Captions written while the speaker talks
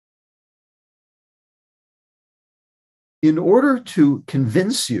In order to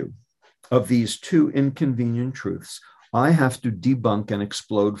convince you of these two inconvenient truths, I have to debunk and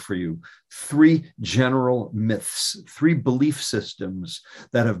explode for you three general myths, three belief systems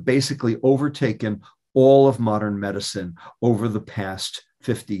that have basically overtaken all of modern medicine over the past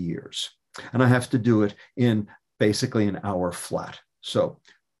 50 years. And I have to do it in basically an hour flat. So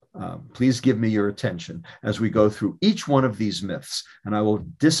please give me your attention as we go through each one of these myths, and I will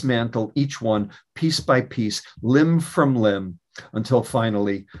dismantle each one piece by piece, limb from limb, until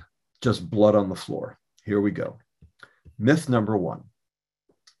finally just blood on the floor. Here we go. Myth number one,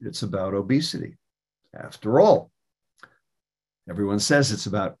 it's about obesity. After all, everyone says it's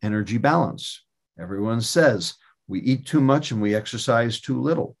about energy balance. Everyone says we eat too much and we exercise too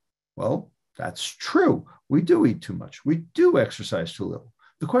little. Well, that's true. We do eat too much. We do exercise too little.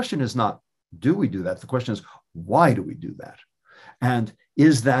 The question is not, do we do that? The question is, why do we do that? And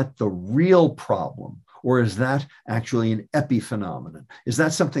is that the real problem? Or is that actually an epiphenomenon? Is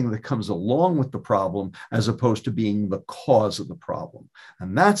that something that comes along with the problem as opposed to being the cause of the problem?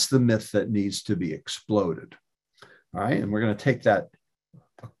 And that's the myth that needs to be exploded. All right, and we're going to take that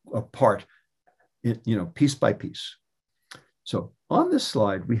apart, piece by piece. So on this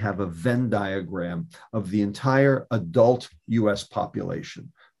slide, we have a Venn diagram of the entire adult US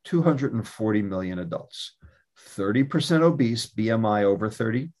population, 240 million adults, 30% obese, BMI over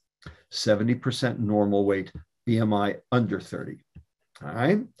 30, 70% normal weight, BMI under 30. All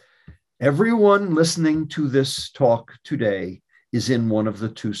right. Everyone listening to this talk today is in one of the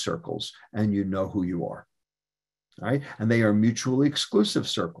two circles, and you know who you are. All right. And they are mutually exclusive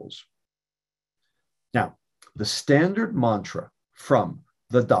circles. Now, the standard mantra from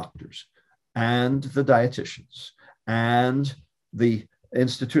the doctors and the dietitians and the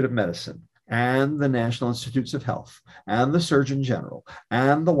Institute of Medicine and the National Institutes of Health, and the Surgeon General,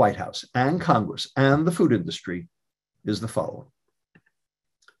 and the White House, and Congress, and the food industry is the following.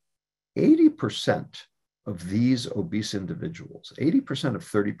 80% of these obese individuals, 80% of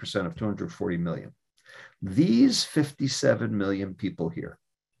 30% of 240 million, these 57 million people here,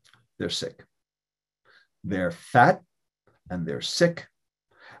 they're sick. They're fat, and they're sick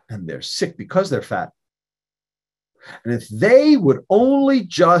because they're fat. And if they would only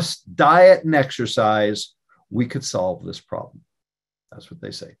just diet and exercise, we could solve this problem. That's what they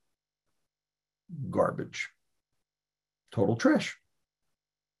say. Garbage. Total trash.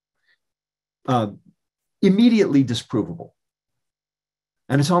 Immediately disprovable.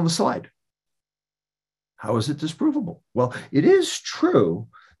 And it's on the slide. How is it disprovable? Well, it is true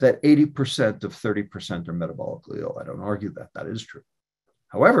that 80% of 30% are metabolically ill. I don't argue that. That is true.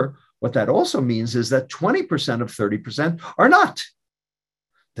 However, what that also means is that 20% of 30% are not.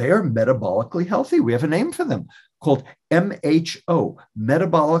 They are metabolically healthy. We have a name for them called MHO,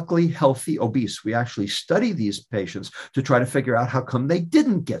 metabolically healthy obese. We actually study these patients to try to figure out how come they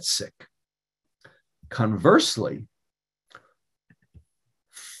didn't get sick. Conversely,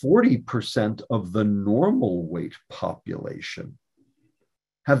 40% of the normal weight population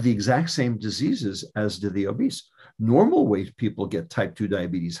have the exact same diseases as do the obese. Normal weight people get type 2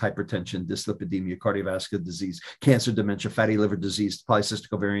 diabetes, hypertension, dyslipidemia, cardiovascular disease, cancer, dementia, fatty liver disease,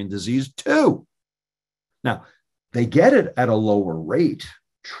 polycystic ovarian disease too. Now, they get it at a lower rate,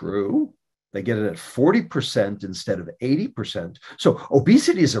 true. They get it at 40% instead of 80%. So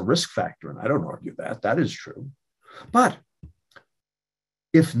obesity is a risk factor, and I don't argue that. That is true. But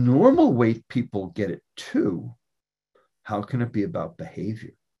if normal weight people get it too, how can it be about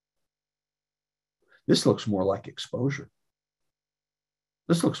behavior? This looks more like exposure.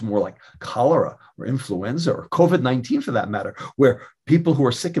 This looks more like cholera or influenza or COVID-19 for that matter, where people who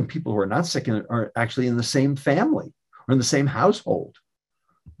are sick and people who are not sick are actually in the same family or in the same household.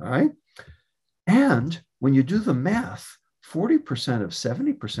 All right. And when you do the math, 40% of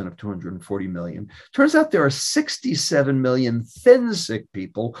 70% of 240 million, turns out there are 67 million thin sick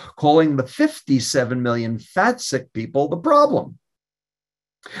people, calling the 57 million fat sick people the problem.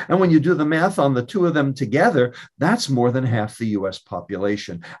 And when you do the math on the two of them together, that's more than half the US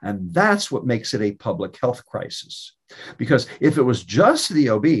population. And that's what makes it a public health crisis. Because if it was just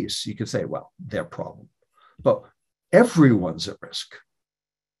the obese, you could say, well, their problem. But everyone's at risk.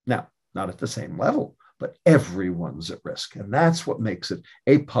 Now, not at the same level, but everyone's at risk. And that's what makes it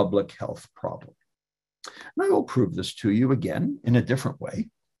a public health problem. And I will prove this to you again in a different way.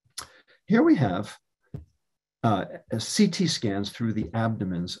 Here we have CT scans through the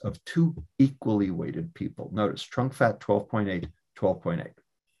abdomens of two equally weighted people. Notice trunk fat 12.8, 12.8.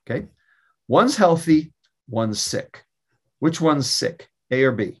 Okay. One's healthy, one's sick. Which one's sick, A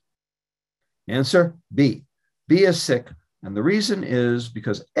or B? Answer, B. B is sick. And the reason is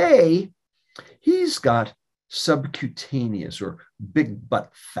because A, he's got subcutaneous or big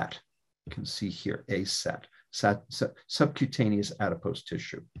butt fat. You can see here, ASAT, subcutaneous adipose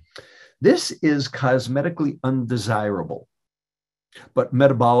tissue. This is cosmetically undesirable, but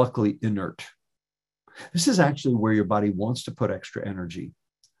metabolically inert. This is actually where your body wants to put extra energy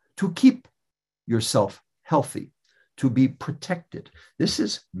to keep yourself healthy, to be protected. This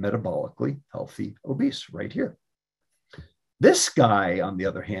is metabolically healthy obese right here. This guy, on the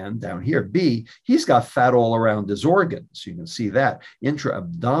other hand, down here, B, he's got fat all around his organs. You can see that,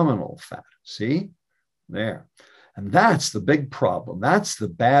 intra-abdominal fat. See? There. And that's the big problem. That's the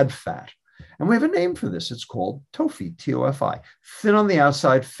bad fat. And we have a name for this. It's called TOFI, T-O-F-I. Thin on the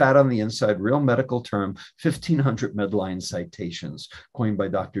outside, fat on the inside, real medical term, 1,500 Medline citations, coined by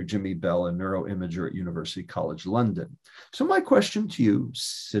Dr. Jimmy Bell, a neuroimager at University College London. So my question to you,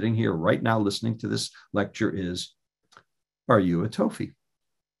 sitting here right now listening to this lecture is, are you a TOFI?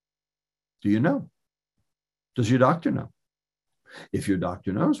 Do you know? Does your doctor know? If your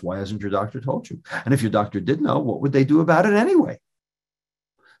doctor knows, why hasn't your doctor told you? And if your doctor did know, what would they do about it anyway?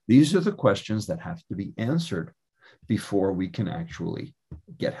 These are the questions that have to be answered before we can actually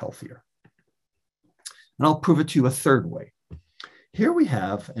get healthier. And I'll prove it to you a third way. Here we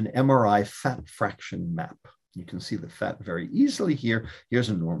have an MRI fat fraction map. You can see the fat very easily here. Here's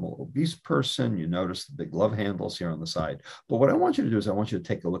a normal obese person. You notice the big love handles here on the side. But what I want you to do is I want you to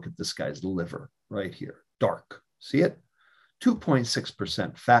take a look at this guy's liver right here, dark. See it?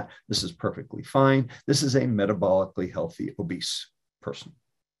 2.6% fat. This is perfectly fine. This is a metabolically healthy obese person.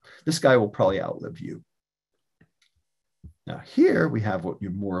 This guy will probably outlive you. Now here we have what you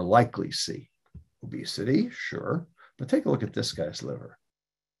more likely see. Obesity, sure. But take a look at this guy's liver.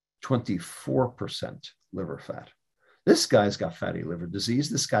 24% liver fat. This guy's got fatty liver disease.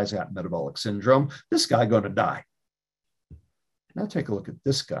 This guy's got metabolic syndrome. This guy going to die. Now take a look at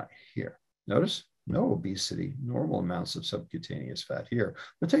this guy here. Notice no obesity, normal amounts of subcutaneous fat here.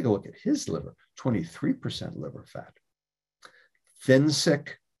 But take a look at his liver, 23% liver fat. Thin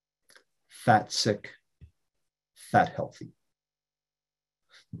sick, fat sick, fat healthy.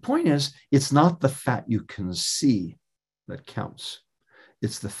 The point is, it's not the fat you can see that counts.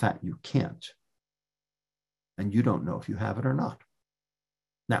 It's the fat you can't. And you don't know if you have it or not.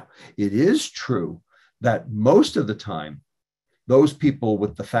 Now, it is true that most of the time, those people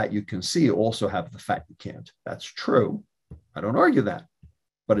with the fat you can see also have the fat you can't. That's true. I don't argue that,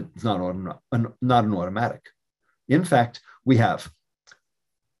 but it's not an automatic. In fact, we have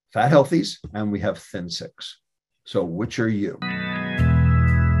fat healthies and we have thin sicks. So which are you?